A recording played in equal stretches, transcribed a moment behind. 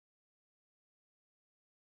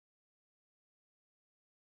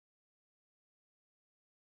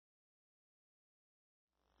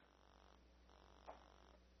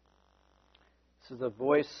is the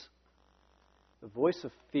voice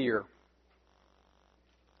of fear.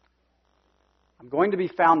 I'm going to be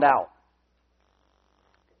found out.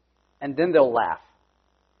 And then they'll laugh.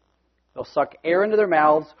 They'll suck air into their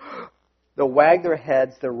mouths, they'll wag their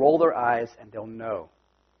heads, they'll roll their eyes, and they'll know.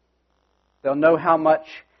 They'll know how much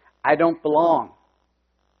I don't belong,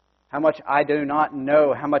 how much I do not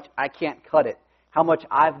know, how much I can't cut it, how much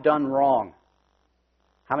I've done wrong,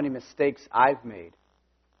 how many mistakes I've made.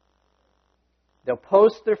 They'll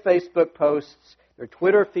post their Facebook posts, their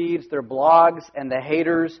Twitter feeds, their blogs, and the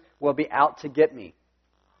haters will be out to get me.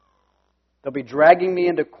 They'll be dragging me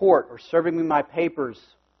into court or serving me my papers,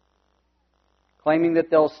 claiming that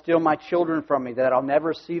they'll steal my children from me, that I'll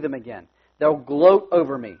never see them again. They'll gloat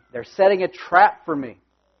over me. They're setting a trap for me.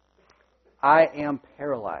 I am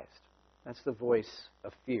paralyzed. That's the voice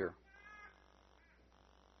of fear.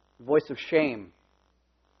 The voice of shame.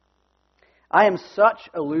 I am such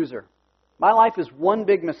a loser. My life is one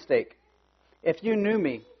big mistake. If you knew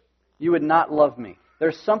me, you would not love me.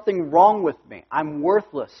 There's something wrong with me. I'm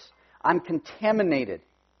worthless. I'm contaminated.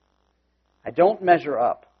 I don't measure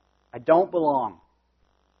up. I don't belong.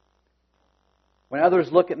 When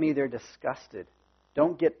others look at me, they're disgusted.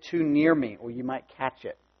 Don't get too near me or you might catch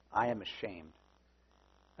it. I am ashamed.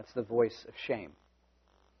 That's the voice of shame.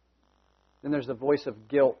 Then there's the voice of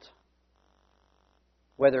guilt,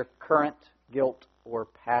 whether current guilt or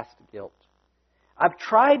past guilt. I've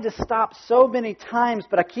tried to stop so many times,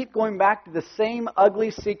 but I keep going back to the same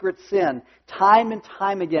ugly secret sin time and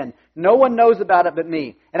time again. No one knows about it but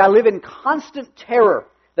me. And I live in constant terror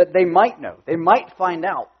that they might know. They might find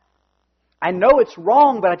out. I know it's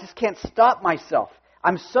wrong, but I just can't stop myself.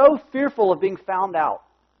 I'm so fearful of being found out.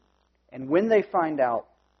 And when they find out,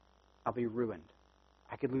 I'll be ruined.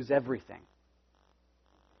 I could lose everything.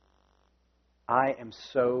 I am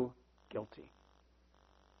so guilty.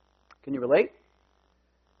 Can you relate?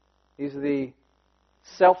 These are the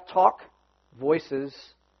self-talk voices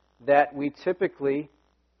that we typically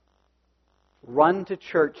run to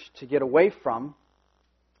church to get away from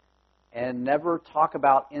and never talk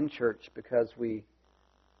about in church because we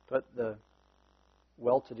put the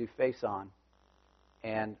well-to-do face on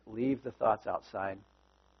and leave the thoughts outside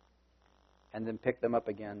and then pick them up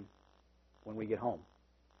again when we get home.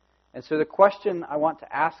 And so the question I want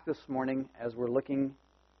to ask this morning as we're looking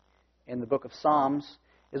in the book of Psalms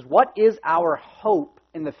is, what is our hope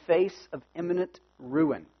in the face of imminent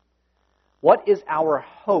ruin? What is our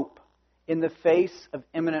hope in the face of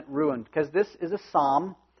imminent ruin? Because this is a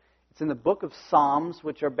psalm. It's in the book of Psalms,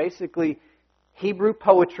 which are basically Hebrew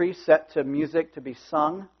poetry set to music to be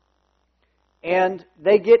sung. And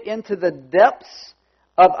they get into the depths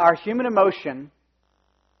of our human emotion,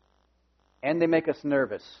 and they make us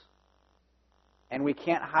nervous. And we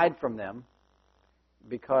can't hide from them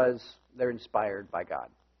because they're inspired by God.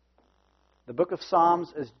 The book of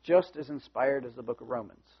Psalms is just as inspired as the book of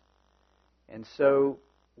Romans. And so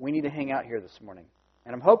we need to hang out here this morning.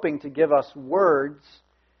 And I'm hoping to give us words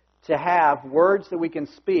to have, words that we can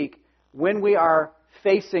speak when we are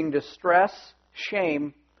facing distress,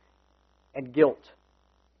 shame, and guilt.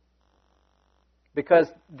 Because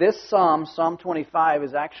this psalm, Psalm 25,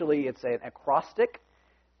 is actually, it's an acrostic.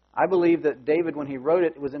 I believe that David, when he wrote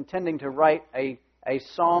it, was intending to write a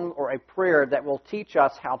song or a prayer that will teach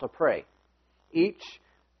us how to pray. Each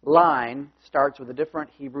line starts with a different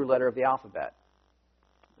Hebrew letter of the alphabet.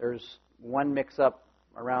 There's one mix-up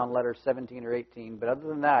around letter 17 or 18, but other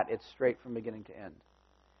than that, it's straight from beginning to end.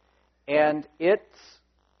 And it's,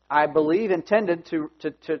 I believe, intended to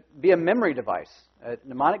be a memory device, a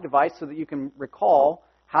mnemonic device, so that you can recall,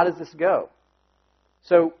 how does this go?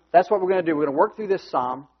 So that's what we're going to do. We're going to work through this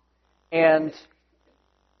psalm, and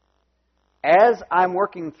as I'm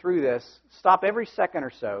working through this, stop every second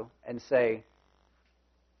or so and say,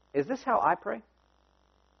 is this how I pray?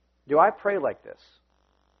 Do I pray like this?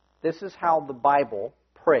 This is how the Bible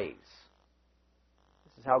prays.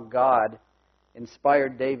 This is how God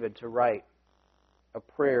inspired David to write a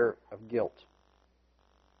prayer of guilt.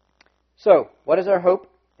 So, what is our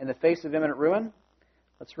hope in the face of imminent ruin?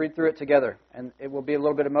 Let's read through it together. And it will be a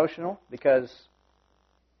little bit emotional because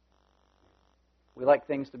we like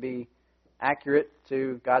things to be accurate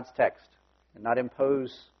to God's text and not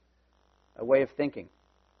impose a way of thinking.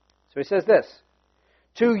 So he says this,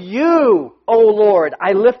 "To you, O Lord,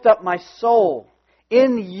 I lift up my soul.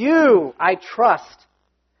 In you I trust.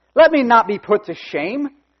 Let me not be put to shame.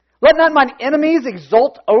 Let not mine enemies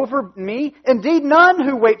exult over me. Indeed, none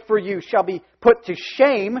who wait for you shall be put to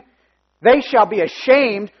shame. They shall be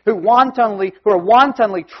ashamed who are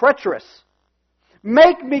wantonly treacherous.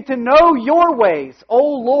 Make me to know your ways. O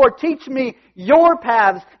Lord, teach me your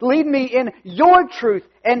paths. Lead me in your truth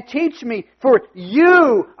and teach me, for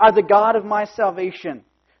you are the God of my salvation.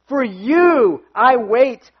 For you I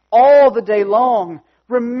wait all the day long.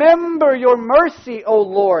 Remember your mercy, O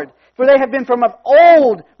Lord, for they have been from of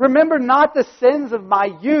old. Remember not the sins of my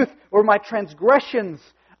youth or my transgressions.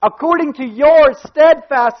 According to your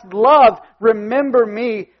steadfast love, remember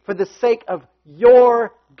me for the sake of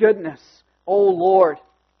your goodness, O Lord.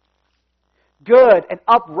 Good and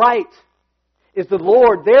upright is the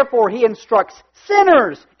Lord. Therefore, He instructs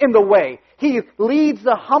sinners in the way. He leads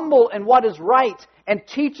the humble in what is right and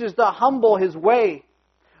teaches the humble His way.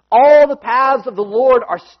 All the paths of the Lord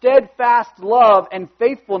are steadfast love and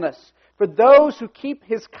faithfulness for those who keep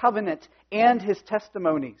His covenant and His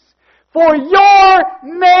testimonies. For your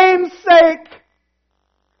name's sake,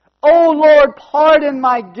 O Lord, pardon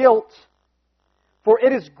my guilt, for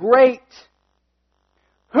it is great.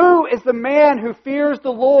 Who is the man who fears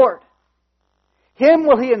the Lord? Him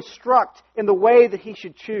will He instruct in the way that he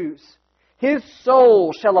should choose. His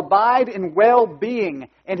soul shall abide in well-being,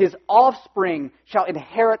 and his offspring shall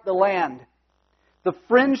inherit the land. The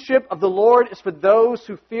friendship of the Lord is for those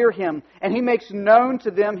who fear Him, and He makes known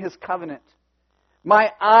to them His covenant.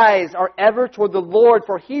 My eyes are ever toward the Lord,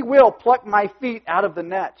 for He will pluck my feet out of the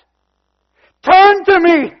net. Turn to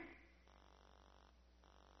me!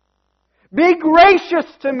 Be gracious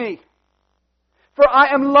to me, for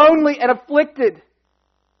I am lonely and afflicted.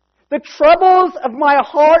 The troubles of my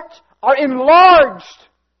heart are enlarged.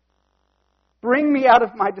 Bring me out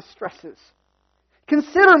of my distresses.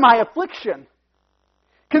 Consider my affliction.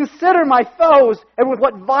 Consider my foes, and with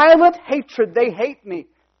what violent hatred they hate me.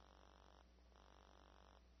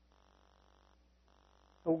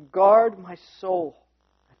 O guard my soul,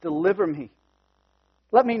 deliver me.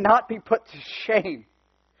 Let me not be put to shame,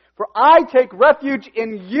 for I take refuge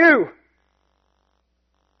in you.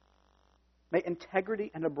 May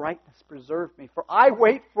integrity and uprightness preserve me, for I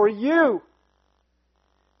wait for you.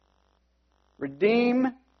 Redeem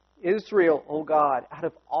Israel, O God, out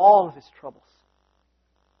of all of his troubles.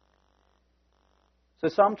 So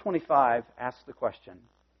Psalm 25 asks the question,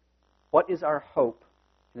 what is our hope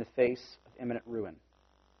in the face of imminent ruin?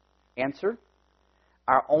 Answer,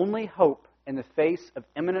 our only hope in the face of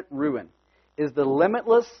imminent ruin is the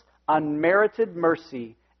limitless, unmerited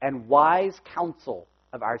mercy and wise counsel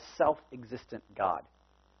of our self-existent God.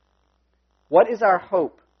 What is our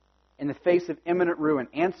hope in the face of imminent ruin?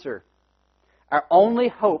 Answer, our only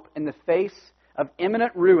hope in the face of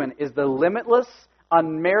imminent ruin is the limitless,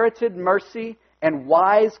 unmerited mercy and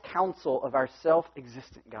wise counsel of our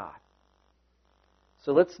self-existent God.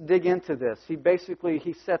 So let's dig into this. He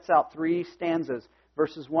sets out 3 stanzas,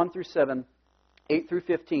 verses 1 through 7, 8 through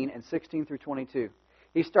 15, and 16 through 22.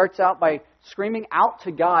 He starts out by screaming out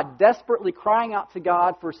to God, desperately crying out to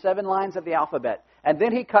God for 7 lines of the alphabet. And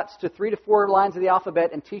then he cuts to 3 to 4 lines of the alphabet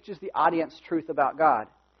and teaches the audience truth about God.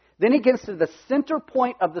 Then he gets to the center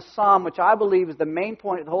point of the psalm, which I believe is the main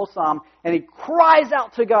point of the whole psalm, and he cries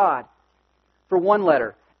out to God for 1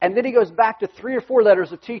 letter. And then he goes back to 3 or 4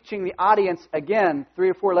 letters of teaching the audience again, 3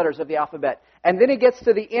 or 4 letters of the alphabet. And then he gets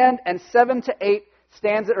to the end, and 7 to 8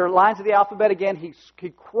 stanzas or lines of the alphabet again. He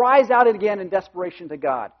cries out again in desperation to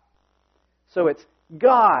God. So it's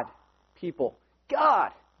God, people,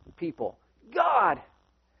 God, people, God.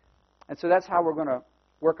 And so that's how we're going to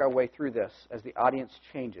work our way through this as the audience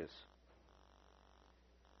changes.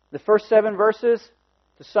 The first 7 verses,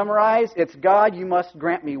 to summarize, it's God, you must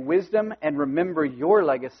grant me wisdom and remember your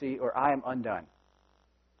legacy or I am undone.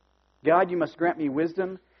 God, you must grant me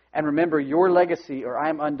wisdom and remember your legacy or I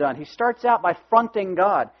am undone. He starts out by fronting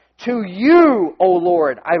God. To you, O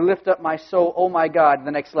Lord, I lift up my soul, O my God,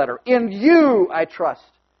 the next letter. In you I trust.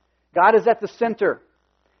 God is at the center.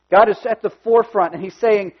 God is at the forefront, and He's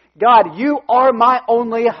saying, God, you are my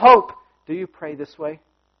only hope. Do you pray this way?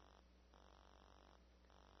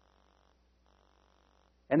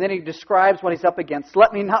 And then he describes what he's up against.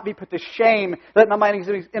 Let me not be put to shame. Let not my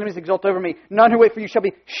enemies exult over me. None who wait for you shall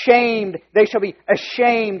be shamed. They shall be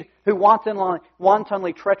ashamed who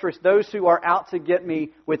wantonly treacherous. Those who are out to get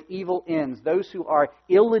me with evil ends. Those who are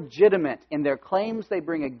illegitimate in their claims they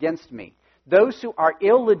bring against me. Those who are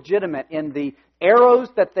illegitimate in the arrows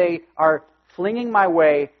that they are flinging my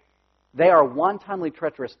way. They are wantonly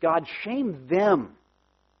treacherous. God, shame them.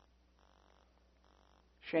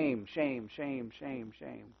 Shame, shame, shame, shame,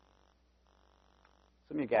 shame.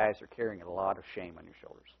 Some of you guys are carrying a lot of shame on your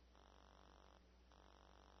shoulders.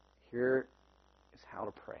 Here is how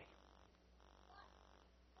to pray.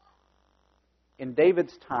 In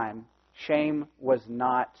David's time, shame was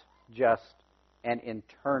not just an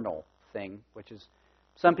internal thing, which is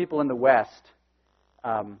some people in the West,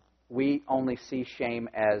 we only see shame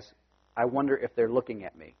as, I wonder if they're looking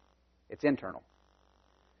at me. It's internal.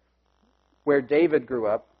 Where David grew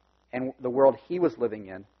up and the world he was living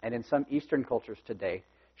in, and in some Eastern cultures today,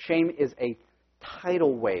 shame is a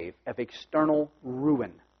tidal wave of external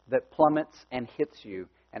ruin that plummets and hits you,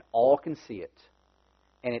 and all can see it.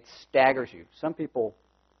 And it staggers you. Some people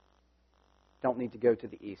don't need to go to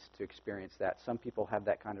the East to experience that. Some people have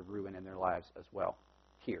that kind of ruin in their lives as well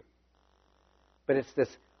here. But it's this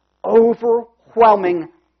overwhelming,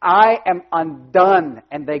 I am undone,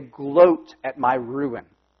 and they gloat at my ruin.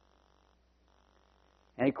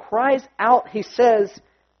 And he cries out, he says,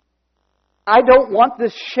 I don't want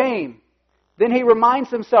this shame. Then he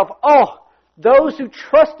reminds himself, those who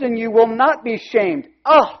trust in you will not be shamed.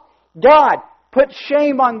 God, put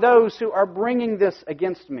shame on those who are bringing this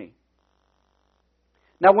against me.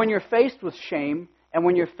 Now, when you're faced with shame, and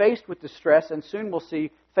when you're faced with distress, and soon we'll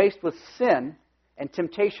see, faced with sin and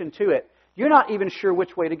temptation to it, you're not even sure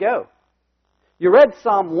which way to go. You read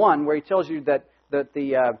Psalm 1, where he tells you that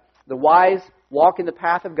the wise walk in the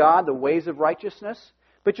path of God, the ways of righteousness.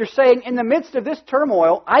 But you're saying, in the midst of this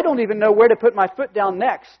turmoil, I don't even know where to put my foot down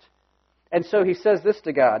next. And so he says this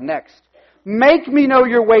to God next. Make me know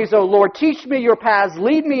your ways, O Lord. Teach me your paths.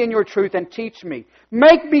 Lead me in your truth and teach me.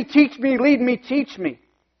 Make me, teach me, lead me, teach me.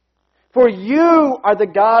 For you are the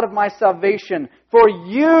God of my salvation. For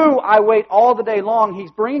you I wait all the day long.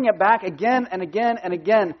 He's bringing it back again and again and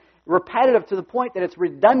again, repetitive to the point that it's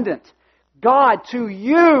redundant. God, to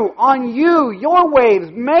you, on you, your waves,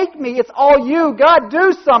 make me. It's all you. God,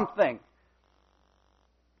 do something.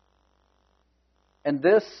 And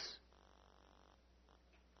this,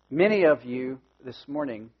 many of you this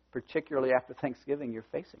morning, particularly after Thanksgiving, you're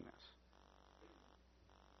facing this.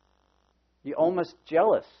 You're almost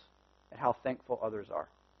jealous at how thankful others are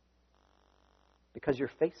because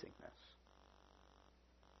you're facing this.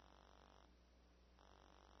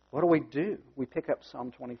 What do? We pick up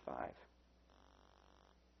Psalm 25.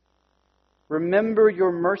 Remember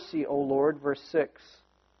your mercy, O Lord, verse 6,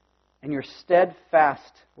 and your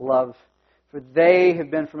steadfast love, for they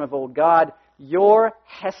have been from of old. God, your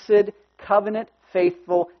hesed, covenant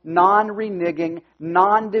faithful, non-reneging,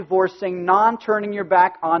 non-divorcing, non-turning your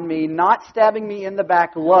back on me, not stabbing me in the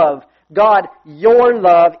back love. God, your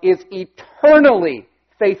love is eternally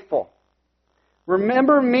faithful.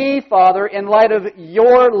 Remember me, Father, in light of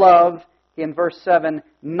your love, in verse 7,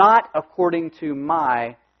 not according to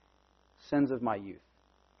my sins of my youth.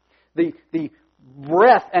 The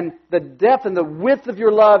breadth and the depth and the width of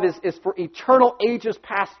your love is for eternal ages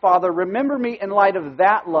past, Father. Remember me in light of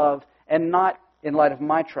that love and not in light of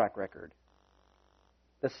my track record.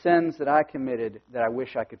 The sins that I committed that I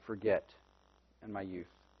wish I could forget in my youth.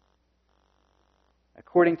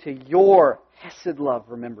 According to your hesed love,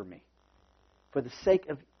 remember me. For the sake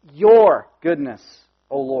of your goodness,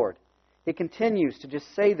 O Lord. He continues to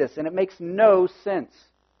just say this, and it makes no sense.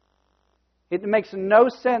 It makes no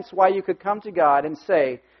sense why you could come to God and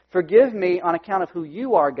say, forgive me on account of who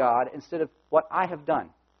you are, God, instead of what I have done.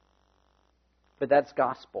 But that's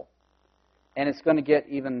gospel. And it's going to get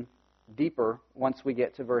even deeper once we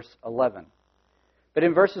get to verse 11. But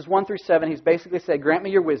in verses 1 through 7, he's basically said, grant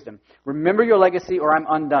me your wisdom. Remember your legacy or I'm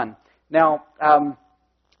undone. Now,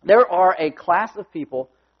 there are a class of people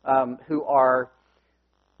who are,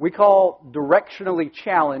 we call directionally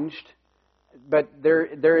challenged, but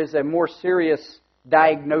there is a more serious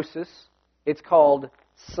diagnosis. It's called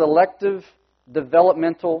selective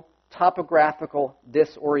developmental topographical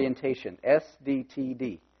disorientation,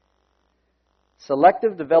 SDTD.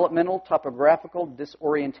 Selective developmental topographical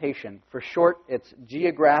disorientation. For short, it's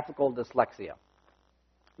geographical dyslexia.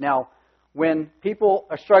 Now, when people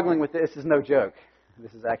are struggling with this is no joke.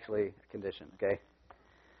 This is actually a condition, okay?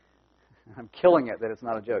 I'm killing it that it's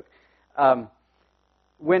not a joke.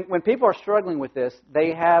 When people are struggling with this,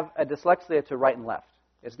 they have a dyslexia to right and left.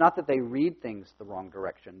 It's not that they read things the wrong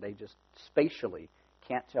direction. They just spatially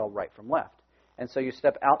can't tell right from left. And so you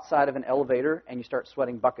step outside of an elevator and you start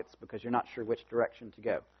sweating buckets because you're not sure which direction to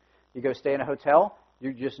go. You go stay in a hotel,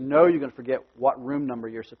 you just know you're going to forget what room number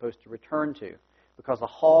you're supposed to return to because the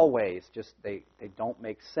hallways just, they don't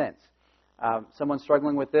make sense. Someone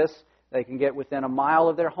struggling with this, they can get within a mile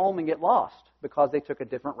of their home and get lost because they took a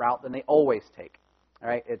different route than they always take. All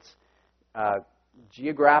right, it's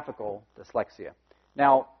geographical dyslexia.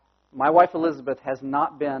 Now, my wife Elizabeth has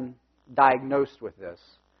not been diagnosed with this,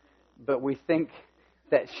 but we think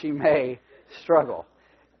that she may struggle.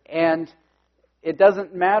 And it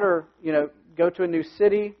doesn't matter, go to a new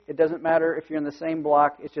city. It doesn't matter if you're in the same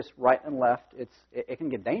block. It's just right and left. It can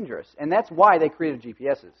get dangerous. And that's why they created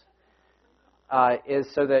GPSs. is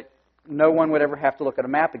so that no one would ever have to look at a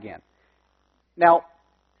map again. Now,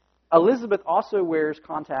 Elizabeth also wears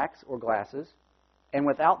contacts or glasses, and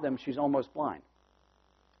without them, she's almost blind.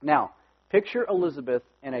 Now, picture Elizabeth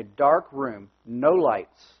in a dark room, no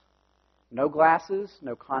lights, no glasses,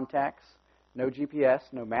 no contacts, no GPS,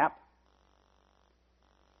 no map.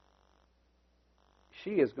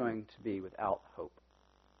 She is going to be without hope.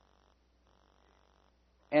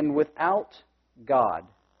 And without God,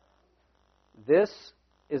 this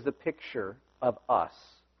is the picture of us.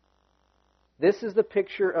 This is the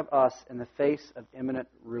picture of us in the face of imminent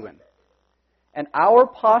ruin. And our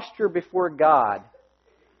posture before God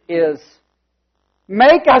is,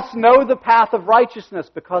 make us know the path of righteousness,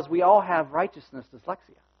 because we all have righteousness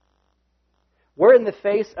dyslexia. We're in the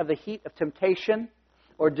face of the heat of temptation,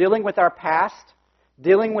 or dealing with our past,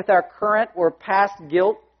 dealing with our current or past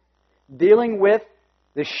guilt, dealing with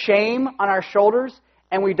the shame on our shoulders,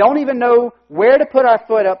 and we don't even know where to put our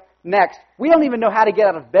foot up next. We don't even know how to get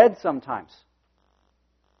out of bed sometimes.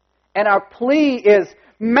 And our plea is,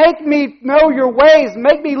 make me know your ways,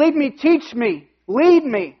 make me, lead me, teach me, lead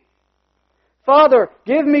me. Father,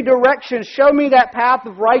 give me direction, show me that path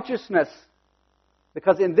of righteousness.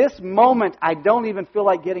 Because in this moment, I don't even feel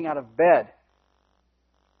like getting out of bed.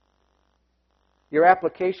 Your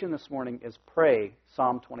application this morning is pray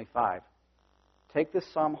Psalm 25. Take this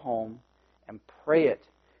psalm home and pray it.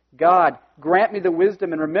 God, grant me the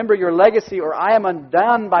wisdom and remember your legacy, or I am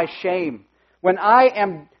undone by shame. When I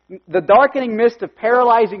am the darkening mist of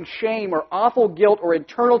paralyzing shame or awful guilt or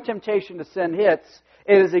internal temptation to sin hits,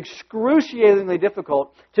 it is excruciatingly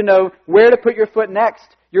difficult to know where to put your foot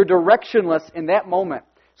next. You're directionless in that moment.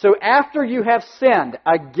 So after you have sinned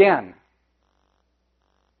again,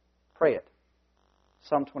 pray it.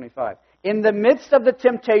 Psalm 25. In the midst of the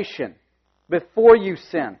temptation, before you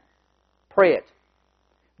sin, pray it.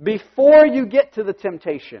 Before you get to the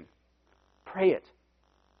temptation, pray it.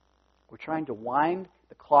 We're trying to wind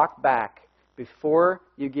the clock back before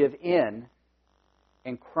you give in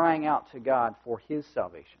and crying out to God for His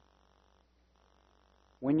salvation.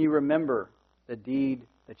 When you remember the deed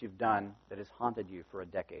that you've done that has haunted you for a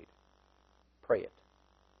decade, pray it.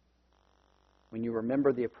 When you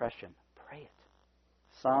remember the oppression, pray it.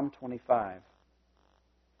 Psalm 25.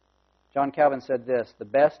 John Calvin said this, the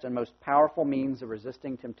best and most powerful means of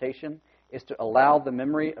resisting temptation is to allow the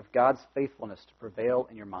memory of God's faithfulness to prevail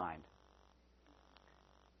in your mind.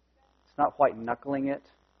 It's not white knuckling it.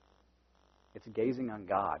 It's gazing on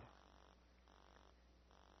God.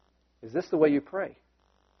 Is this the way you pray?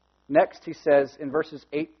 Next, he says in verses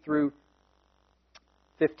 8 through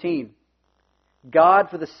 15, God,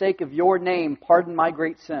 for the sake of your name, pardon my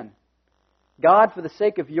great sin. God, for the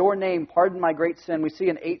sake of your name, pardon my great sin. We see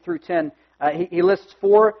in 8 through 10, he lists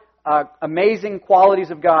four amazing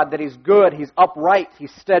qualities of God, that He's good, He's upright,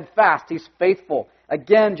 He's steadfast, He's faithful.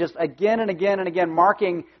 Again, just again and again and again,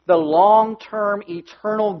 marking the long-term,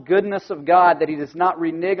 eternal goodness of God, that He does not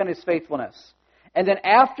renege on His faithfulness. And then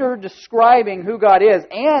after describing who God is,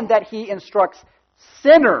 and that He instructs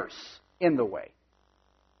sinners in the way.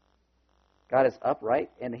 God is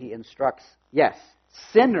upright, and He instructs, yes,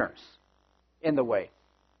 sinners in the way.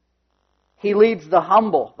 He leads the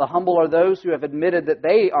humble. The humble are those who have admitted that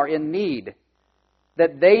they are in need,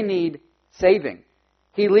 that they need saving.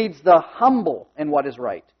 He leads the humble in what is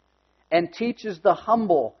right and teaches the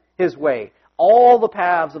humble His way, all the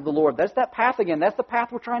paths of the Lord. That's that path again. That's the path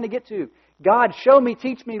we're trying to get to. God, show me,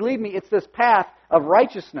 teach me, lead me. It's this path of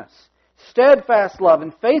righteousness, steadfast love,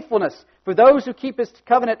 and faithfulness for those who keep His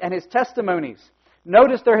covenant and His testimonies.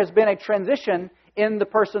 Notice there has been a transition in the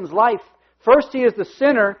person's life. First, he is the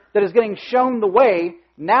sinner that is getting shown the way.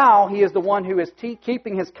 Now, he is the one who is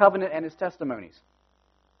keeping his covenant and his testimonies.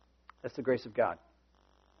 That's the grace of God.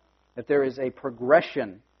 That there is a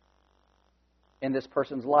progression in this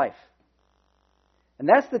person's life. And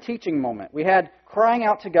that's the teaching moment. We had crying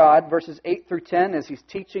out to God, verses 8 through 10, as he's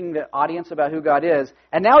teaching the audience about who God is.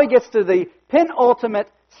 And now he gets to the penultimate,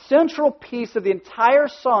 central piece of the entire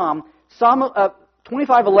psalm, Psalm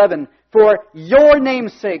 25:11. For your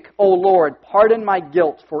name's sake, O Lord, pardon my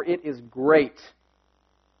guilt, for it is great.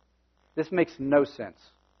 This makes no sense.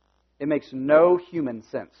 It makes no human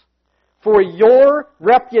sense. For your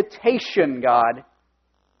reputation, God,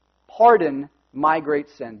 pardon my great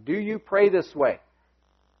sin. Do you pray this way?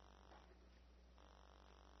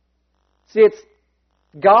 See, it's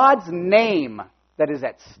God's name that is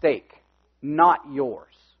at stake, not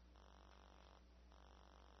yours.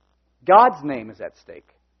 God's name is at stake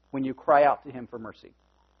when you cry out to Him for mercy.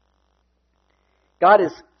 God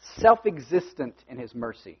is self-existent in His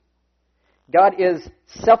mercy. God is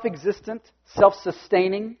self-existent,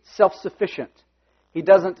 self-sustaining, self-sufficient. He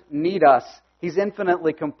doesn't need us. He's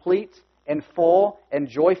infinitely complete and full and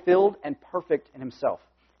joy-filled and perfect in Himself.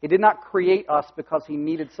 He did not create us because He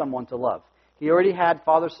needed someone to love. He already had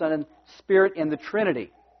Father, Son, and Spirit in the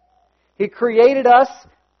Trinity. He created us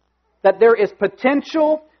that there is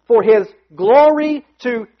potential for His glory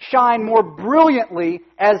to shine more brilliantly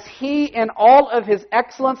as He, in all of His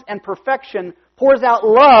excellence and perfection, pours out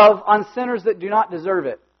love on sinners that do not deserve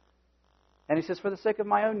it. And He says, for the sake of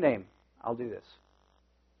my own name, I'll do this.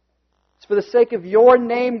 It's for the sake of your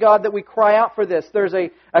name, God, that we cry out for this. There's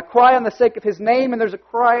a cry on the sake of His name, and there's a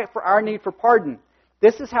cry for our need for pardon.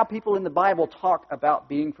 This is how people in the Bible talk about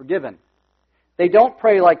being forgiven. They don't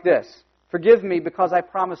pray like this. Forgive me because I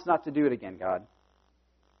promise not to do it again, God.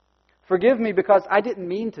 Forgive me because I didn't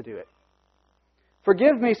mean to do it.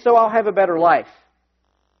 Forgive me so I'll have a better life.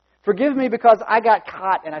 Forgive me because I got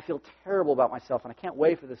caught and I feel terrible about myself and I can't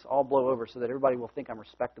wait for this all blow over so that everybody will think I'm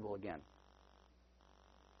respectable again.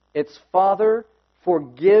 It's, Father,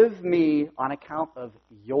 forgive me on account of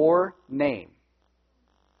your name,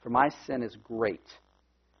 for my sin is great.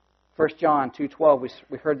 1 John 2:12,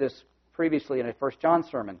 we heard this previously in a 1 John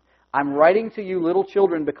sermon. I'm writing to you, little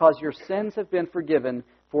children, because your sins have been forgiven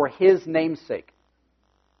for His name's sake.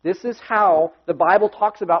 This is how the Bible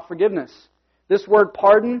talks about forgiveness. This word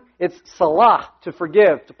pardon, it's salah, to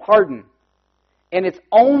forgive, to pardon. And it's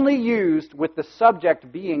only used with the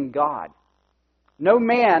subject being God. No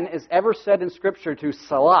man is ever said in Scripture to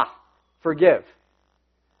salah, forgive.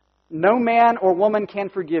 No man or woman can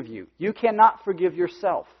forgive you. You cannot forgive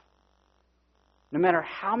yourself. No matter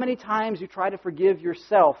how many times you try to forgive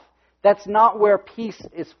yourself, that's not where peace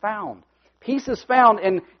is found. Peace is found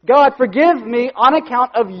in, God, forgive me on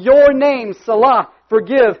account of your name, salah,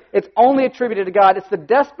 forgive. It's only attributed to God. It's the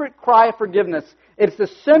desperate cry of forgiveness. It's the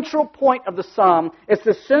central point of the psalm. It's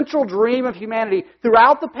the central dream of humanity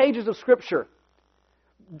throughout the pages of Scripture.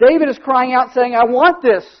 David is crying out saying, I want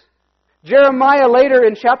this. Jeremiah later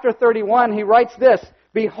in chapter 31, he writes this,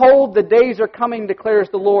 Behold, the days are coming, declares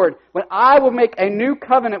the Lord, when I will make a new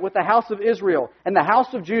covenant with the house of Israel and the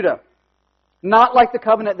house of Judah, not like the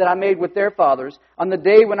covenant that I made with their fathers on the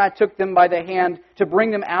day when I took them by the hand to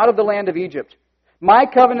bring them out of the land of Egypt. My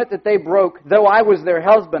covenant that they broke, though I was their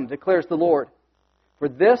husband, declares the Lord. For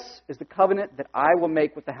this is the covenant that I will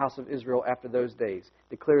make with the house of Israel after those days,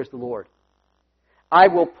 declares the Lord. I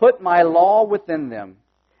will put my law within them,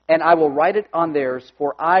 and I will write it on theirs,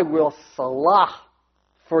 for I will salah,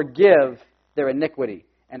 forgive their iniquity,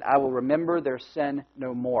 and I will remember their sin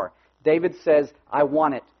no more. David says, I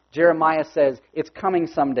want it. Jeremiah says, it's coming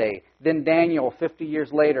someday. Then Daniel, 50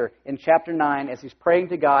 years later, in chapter 9, as he's praying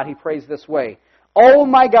to God, he prays this way, Oh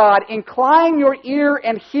my God, incline your ear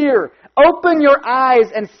and hear. Open your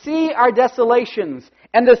eyes and see our desolations,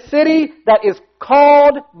 and the city that is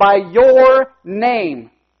called by your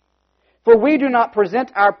name. For we do not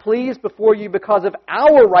present our pleas before you because of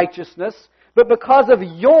our righteousness, but because of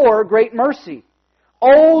your great mercy.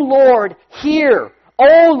 O Lord, hear.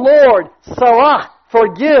 O Lord, salah,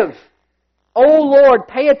 forgive. O Lord,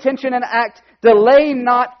 pay attention and act. Delay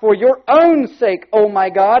not for your own sake, O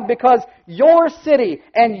my God, because your city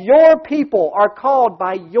and your people are called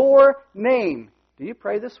by your name. Do you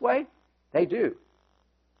pray this way? They do.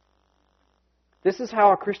 This is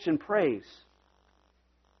how a Christian prays.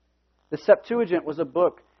 The Septuagint was a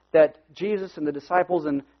book that Jesus and the disciples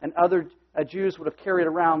and other Jews would have carried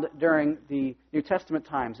around during the New Testament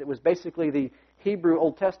times. It was basically the Hebrew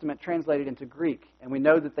Old Testament translated into Greek. And we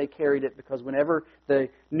know that they carried it because whenever the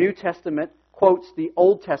New Testament quotes the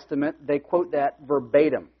Old Testament, they quote that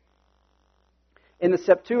verbatim. In the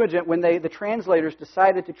Septuagint, when the translators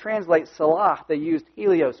decided to translate salah, they used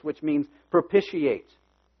helios, which means propitiate,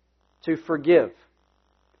 to forgive.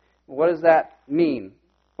 What does that mean?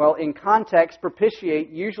 Well, in context, propitiate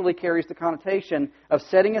usually carries the connotation of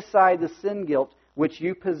setting aside the sin guilt which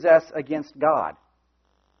you possess against God.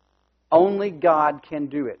 Only God can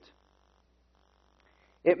do it.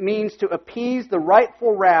 It means to appease the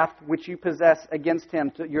rightful wrath which you possess against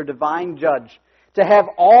Him, to your divine judge. To have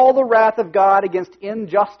all the wrath of God against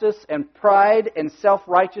injustice and pride and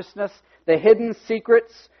self-righteousness, the hidden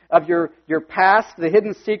secrets of your past, the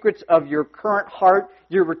hidden secrets of your current heart,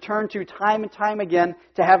 you return to time and time again,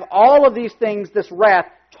 to have all of these things, this wrath,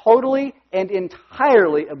 totally and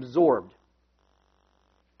entirely absorbed.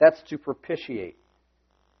 That's to propitiate.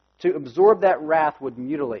 To absorb that wrath would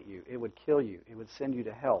mutilate you. It would kill you. It would send you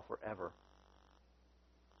to hell forever.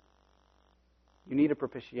 You need a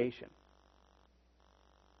propitiation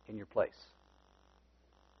in your place.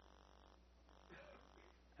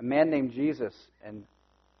 A man named Jesus, in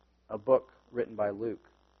a book written by Luke,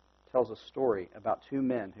 tells a story about two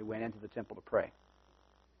men who went into the temple to pray.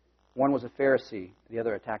 One was a Pharisee, the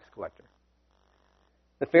other a tax collector.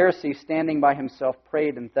 The Pharisee, standing by himself,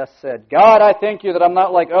 prayed and thus said, God, I thank you that I'm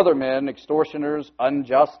not like other men, extortioners,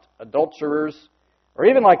 unjust, adulterers, or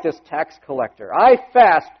even like this tax collector. I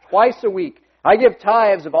fast twice a week. I give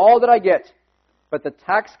tithes of all that I get. But the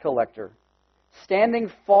tax collector,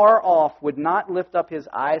 standing far off, would not lift up his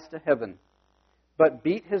eyes to heaven, but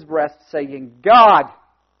beat his breast, saying, God,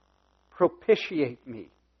 propitiate me,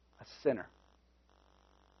 a sinner.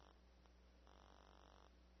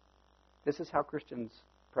 This is how Christians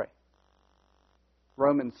pray.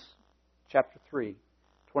 Romans chapter 3,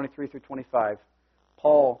 23 through 25.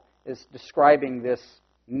 Paul is describing this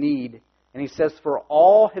need. And he says, For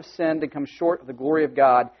all have sinned and come short of the glory of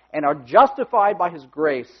God, and are justified by His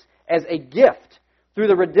grace as a gift through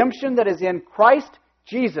the redemption that is in Christ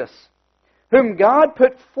Jesus, whom God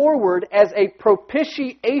put forward as a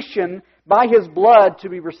propitiation by His blood to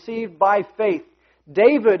be received by faith.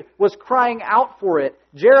 David was crying out for it.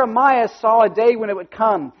 Jeremiah saw a day when it would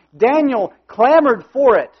come. Daniel clamored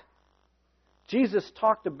for it. Jesus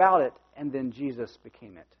talked about it, and then Jesus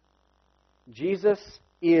became it. Jesus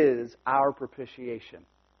is our propitiation.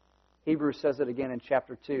 Hebrews says it again in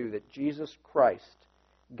chapter 2, that Jesus Christ,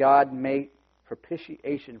 God made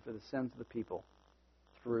propitiation for the sins of the people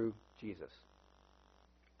through Jesus.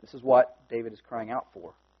 This is what David is crying out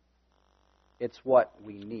for. It's what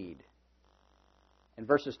we need. In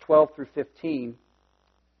verses 12 through 15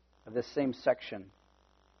 of this same section,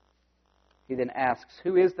 he then asks,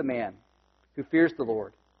 Who is the man who fears the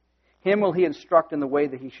Lord? Him will He instruct in the way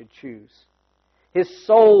that he should choose. His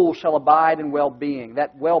soul shall abide in well-being.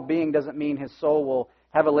 That well-being doesn't mean his soul will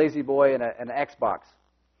have a lazy boy and an Xbox.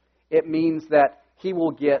 It means that he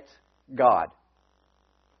will get God.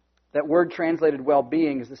 That word translated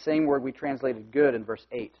well-being is the same word we translated good in verse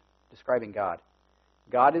 8, describing God.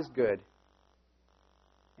 God is good.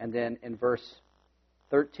 And then in verse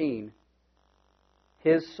 13,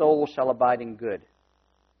 His soul shall abide in good,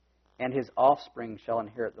 and his offspring shall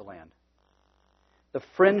inherit the land. The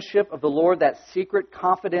friendship of the Lord, that secret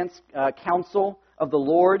confidence, counsel of the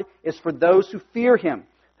Lord, is for those who fear Him.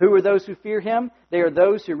 Who are those who fear Him? They are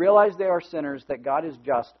those who realize they are sinners, that God is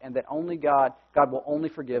just, and that only God will only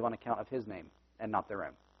forgive on account of His name and not their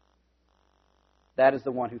own. That is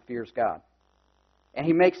the one who fears God. And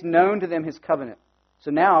He makes known to them His covenant. So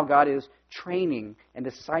now God is training and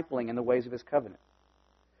discipling in the ways of His covenant.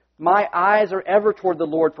 My eyes are ever toward the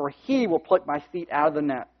Lord, for He will pluck my feet out of the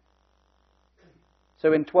net.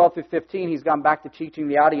 So in 12 through 15, he's gone back to teaching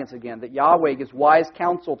the audience again that Yahweh gives wise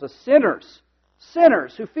counsel to sinners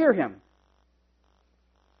who fear Him.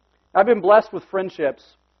 I've been blessed with friendships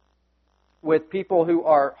with people who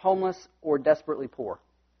are homeless or desperately poor.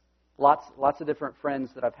 Lots of different friends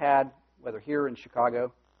that I've had, whether here in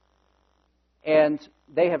Chicago. And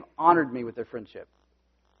they have honored me with their friendship.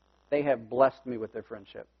 They have blessed me with their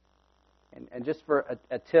friendship. And just for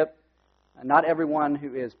a tip, not everyone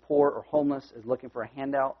who is poor or homeless is looking for a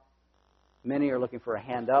handout. Many are looking for a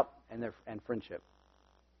hand up and friendship.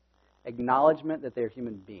 Acknowledgement that they're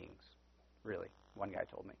human beings, really, one guy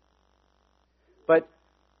told me. But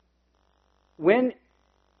when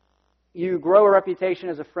you grow a reputation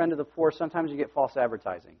as a friend of the poor, sometimes you get false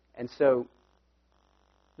advertising. And so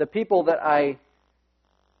the people that I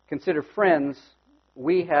consider friends,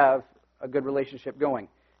 we have a good relationship going.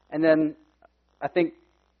 And then I think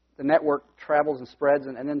the network travels and spreads,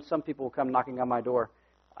 and then some people will come knocking on my door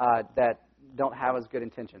that don't have as good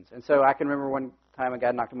intentions. And so I can remember one time a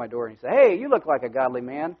guy knocked on my door and he said, "Hey, you look like a godly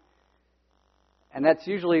man." And that's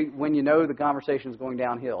usually when you know the conversation is going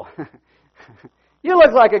downhill. "You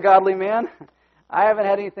look like a godly man. I haven't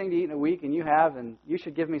had anything to eat in a week, and you have, and you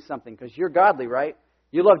should give me something because you're godly, right?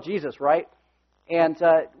 You love Jesus, right?" And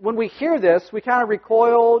when we hear this, we kind of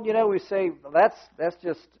recoil. You know, we say, well, that's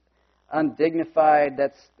just undignified.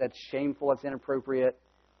 That's shameful. That's inappropriate.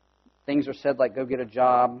 Things are said like, "Go get a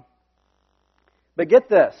job." But get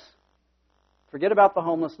this. Forget about the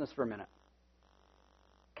homelessness for a minute.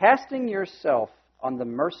 Casting yourself on the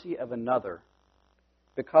mercy of another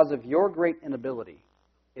because of your great inability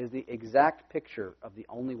is the exact picture of the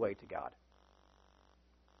only way to God.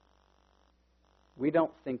 We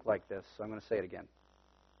don't think like this, so I'm going to say it again.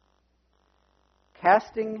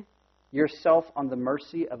 Casting yourself on the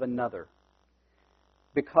mercy of another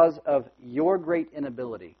because of your great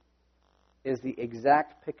inability is the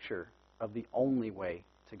exact picture of the only way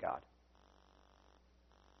to God.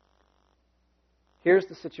 Here's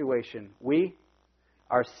the situation. We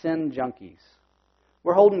are sin junkies.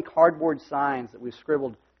 We're holding cardboard signs that we've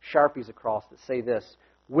scribbled Sharpies across that say this: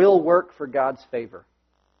 "We'll work for God's favor."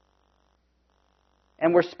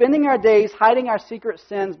 And we're spending our days hiding our secret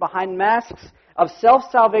sins behind masks of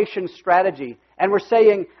self-salvation strategy. And we're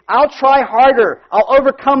saying, I'll try harder. I'll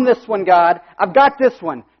overcome this one, God. I've got this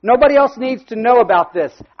one. Nobody else needs to know about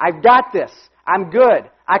this. I've got this. I'm good.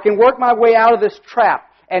 I can work my way out of this trap.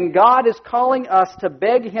 And God is calling us to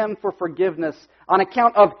beg Him for forgiveness on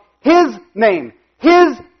account of His name,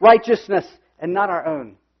 His righteousness, and not our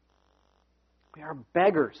own. We are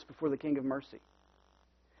beggars before the King of mercy.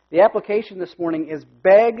 The application this morning is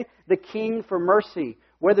beg the King for mercy.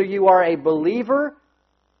 Whether you are a believer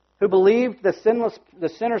who believed the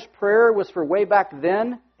sinner's prayer was for way back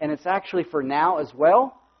then, and it's actually for now as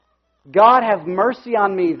well. God, have mercy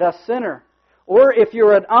on me, the sinner. Or if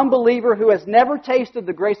you're an unbeliever who has never tasted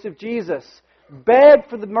the grace of Jesus, beg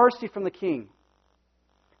for the mercy from the King.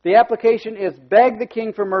 The application is beg the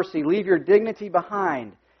King for mercy. Leave your dignity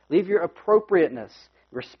behind. Leave your appropriateness,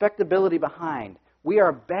 respectability behind. We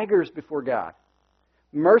are beggars before God.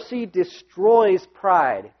 Mercy destroys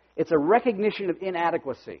pride. It's a recognition of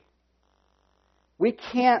inadequacy. We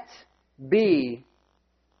can't be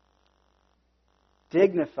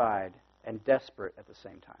dignified and desperate at the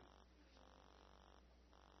same time.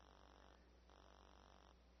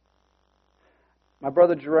 My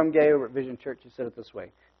brother Jerome Gay over at Vision Church has said it this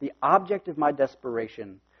way: the object of my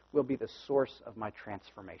desperation will be the source of my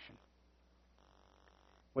transformation.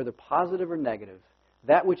 Whether positive or negative,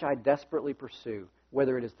 that which I desperately pursue,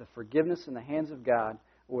 whether it is the forgiveness in the hands of God,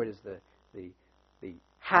 or it is the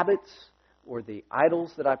habits or the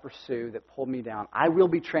idols that I pursue that pull me down, I will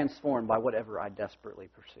be transformed by whatever I desperately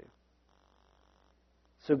pursue.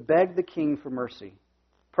 So beg the King for mercy.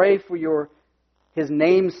 Pray for His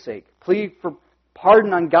name's sake. Plead for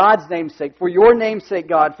pardon on God's name's sake, for your name's sake,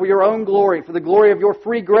 God, for your own glory, for the glory of your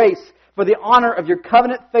free grace, for the honor of your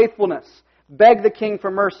covenant faithfulness. Beg the King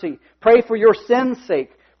for mercy. Pray for your sin's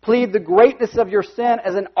sake. Plead the greatness of your sin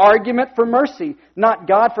as an argument for mercy. Not,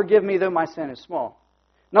 God, forgive me though my sin is small.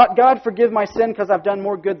 Not, God, forgive my sin because I've done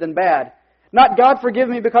more good than bad. Not, God, forgive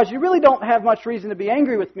me because you really don't have much reason to be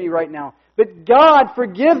angry with me right now. But, God,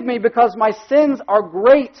 forgive me because my sins are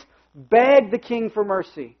great. Beg the King for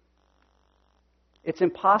mercy. It's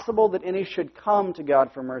impossible that any should come to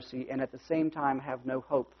God for mercy and at the same time have no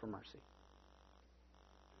hope for mercy.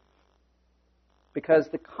 Because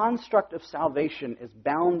the construct of salvation is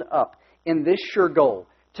bound up in this sure goal: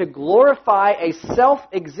 to glorify a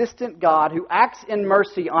self-existent God who acts in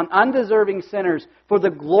mercy on undeserving sinners for the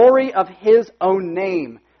glory of His own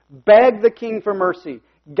name. Beg the King for mercy.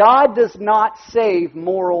 God does not save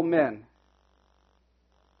moral men.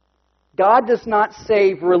 God does not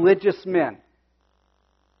save religious men.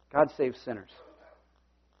 God saves sinners.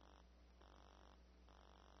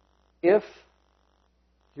 If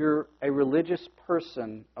you're a religious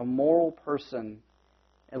person, a moral person,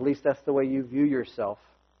 at least that's the way you view yourself,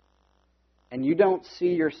 and you don't see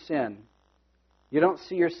your sin, you don't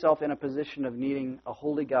see yourself in a position of needing a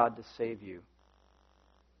holy God to save you,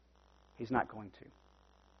 He's not going to.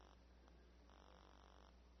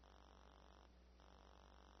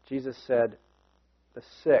 Jesus said, the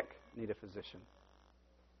sick need a physician,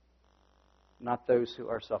 not those who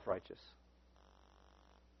are self-righteous.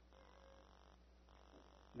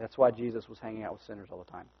 That's why Jesus was hanging out with sinners all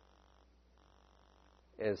the time,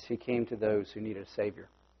 as He came to those who needed a Savior.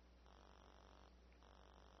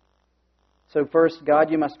 So first, God,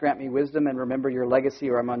 you must grant me wisdom and remember your legacy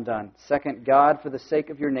or I'm undone. Second, God, for the sake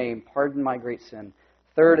of your name, pardon my great sin.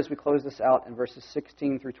 Third, as we close this out in verses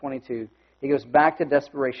 16 through 22, he goes back to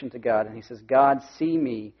desperation to God and he says, God, see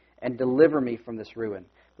me and deliver me from this ruin.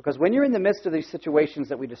 Because when you're in the midst of these situations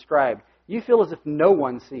that we described, you feel as if no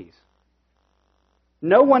one sees.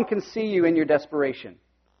 No one can see you in your desperation.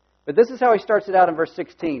 But this is how he starts it out in verse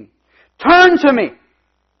 16. Turn to me!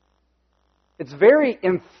 It's very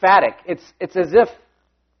emphatic. It's as if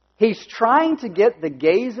he's trying to get the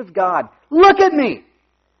gaze of God. Look at me!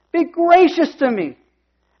 Be gracious to me!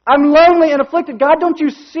 I'm lonely and afflicted. God, don't you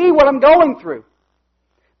see what I'm going through?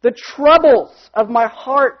 The troubles of my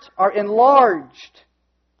heart are enlarged.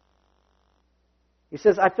 He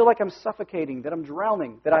says, I feel like I'm suffocating, that I'm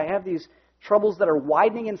drowning, that I have these troubles that are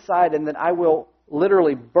widening inside and that I will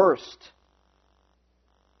literally burst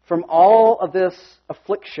from all of this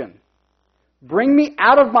affliction. Bring me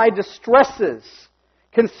out of my distresses.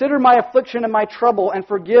 Consider my affliction and my trouble and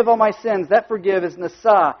forgive all my sins. That forgive is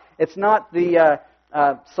nasa. It's not the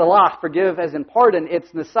salah, forgive as in pardon. It's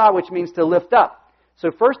nasa, which means to lift up. So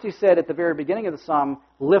first he said at the very beginning of the psalm,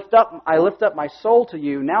 I lift up my soul to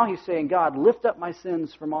you. Now he's saying, God, lift up my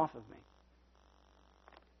sins from off of me.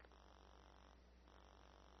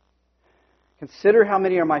 Consider how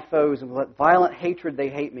many are my foes, and with what violent hatred they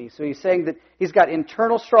hate me. So he's saying that he's got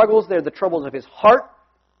internal struggles. They're the troubles of his heart.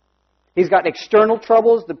 He's got external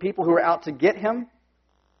troubles, the people who are out to get him.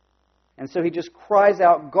 And so he just cries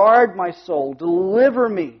out, guard my soul, deliver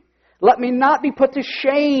me. Let me not be put to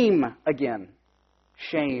shame again.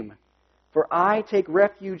 Shame. For I take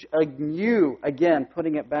refuge in you. Again,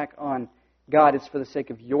 putting it back on God. It's for the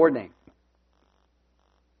sake of your name.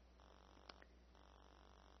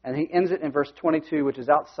 And he ends it in verse 22, which is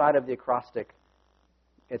outside of the acrostic.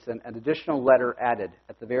 It's an additional letter added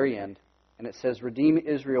at the very end. And it says, redeem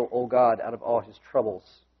Israel, O God, out of all his troubles.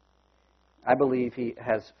 I believe he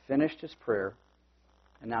has finished his prayer,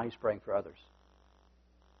 and now he's praying for others.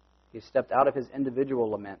 He's stepped out of his individual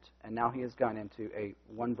lament, and now he has gone into a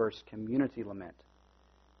one-verse community lament,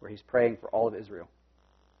 where he's praying for all of Israel.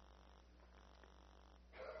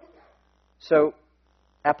 So,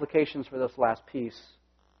 applications for this last piece.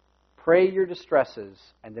 Pray your distresses,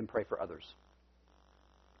 and then pray for others.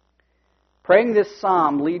 Praying this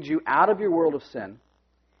psalm leads you out of your world of sin.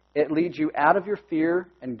 It leads you out of your fear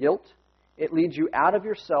and guilt. It leads you out of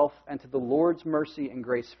yourself and to the Lord's mercy and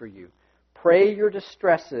grace for you. Pray your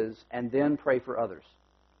distresses and then pray for others.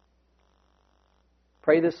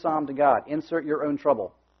 Pray this psalm to God. Insert your own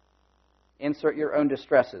trouble. Insert your own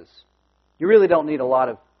distresses. You really don't need a lot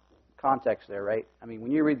of context there, right? I mean,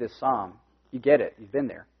 when you read this psalm, you get it. You've been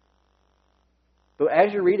there. But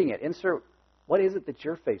as you're reading it, insert, what is it that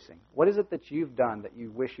you're facing? What is it that you've done that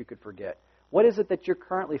you wish you could forget? What is it that you're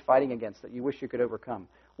currently fighting against that you wish you could overcome?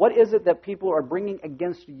 What is it that people are bringing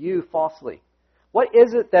against you falsely? What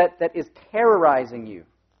is it that is terrorizing you?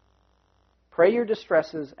 Pray your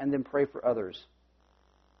distresses and then pray for others.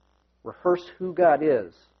 Rehearse who God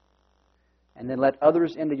is. And then let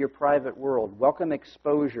others into your private world. Welcome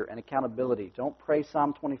exposure and accountability. Don't pray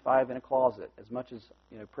Psalm 25 in a closet. As much as,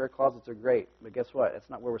 prayer closets are great. But guess what? That's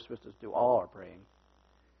not where we're supposed to do all our praying.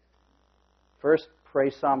 First, pray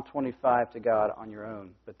Psalm 25 to God on your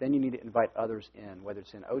own. But then you need to invite others in. Whether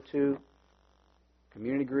it's in O2,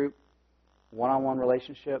 community group, one-on-one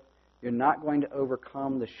relationship. You're not going to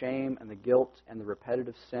overcome the shame and the guilt and the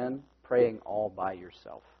repetitive sin praying all by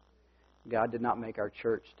yourself. God did not make our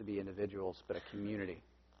church to be individuals, but a community.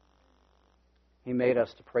 He made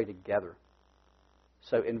us to pray together.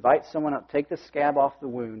 So invite someone up, take the scab off the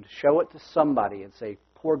wound, show it to somebody and say,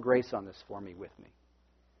 pour grace on this for me with me.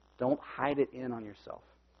 Don't hide it in on yourself.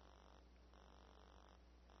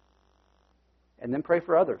 And then pray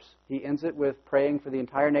for others. He ends it with praying for the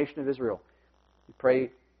entire nation of Israel. You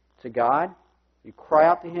pray to God. You cry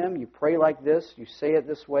out to Him. You pray like this. You say it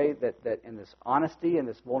this way, that in this honesty and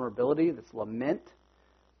this vulnerability, this lament.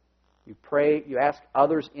 You pray, you ask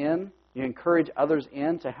others in. You encourage others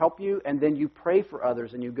in to help you. And then you pray for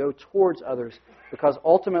others and you go towards others. Because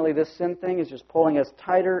ultimately this sin thing is just pulling us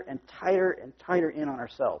tighter and tighter and tighter in on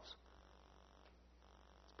ourselves.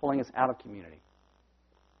 It's pulling us out of community.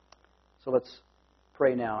 So let's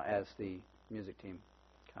pray now as the music team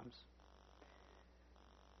comes.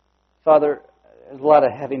 Father, there's a lot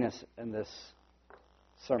of heaviness in this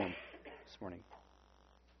sermon this morning.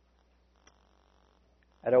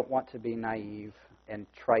 I don't want to be naive and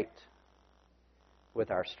trite with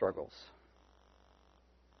our struggles.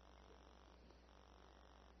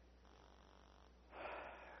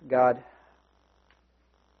 God,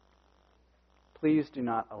 please do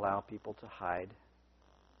not allow people to hide.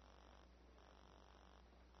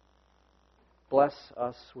 Bless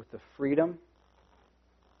us with the freedom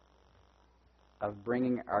of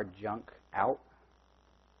bringing our junk out.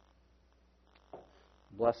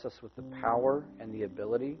 Bless us with the power and the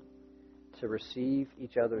ability to receive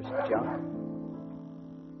each other's junk.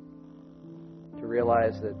 To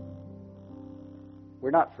realize that we're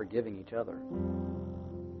not forgiving each other.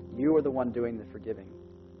 You are the one doing the forgiving.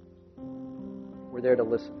 We're there to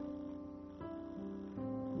listen.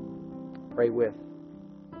 Pray with.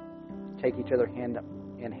 Take each other hand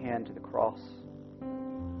in hand to the cross.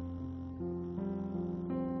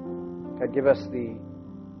 God, give us the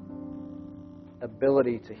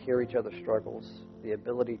ability to hear each other's struggles, the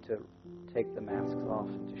ability to take the masks off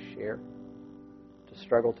and to share, to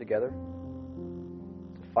struggle together,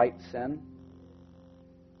 to fight sin.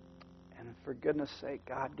 And for goodness sake,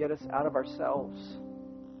 God, get us out of ourselves.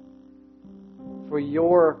 For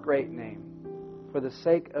your great name, for the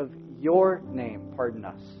sake of your name, pardon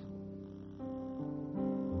us.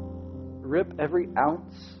 Rip every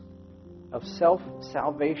ounce of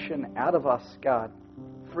self-salvation out of us, God.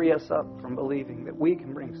 Free us up from believing that we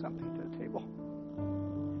can bring something to the table.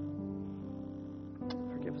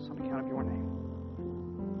 Forgive us on account of your name.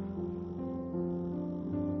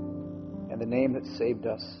 And the name that saved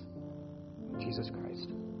us Jesus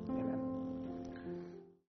Christ.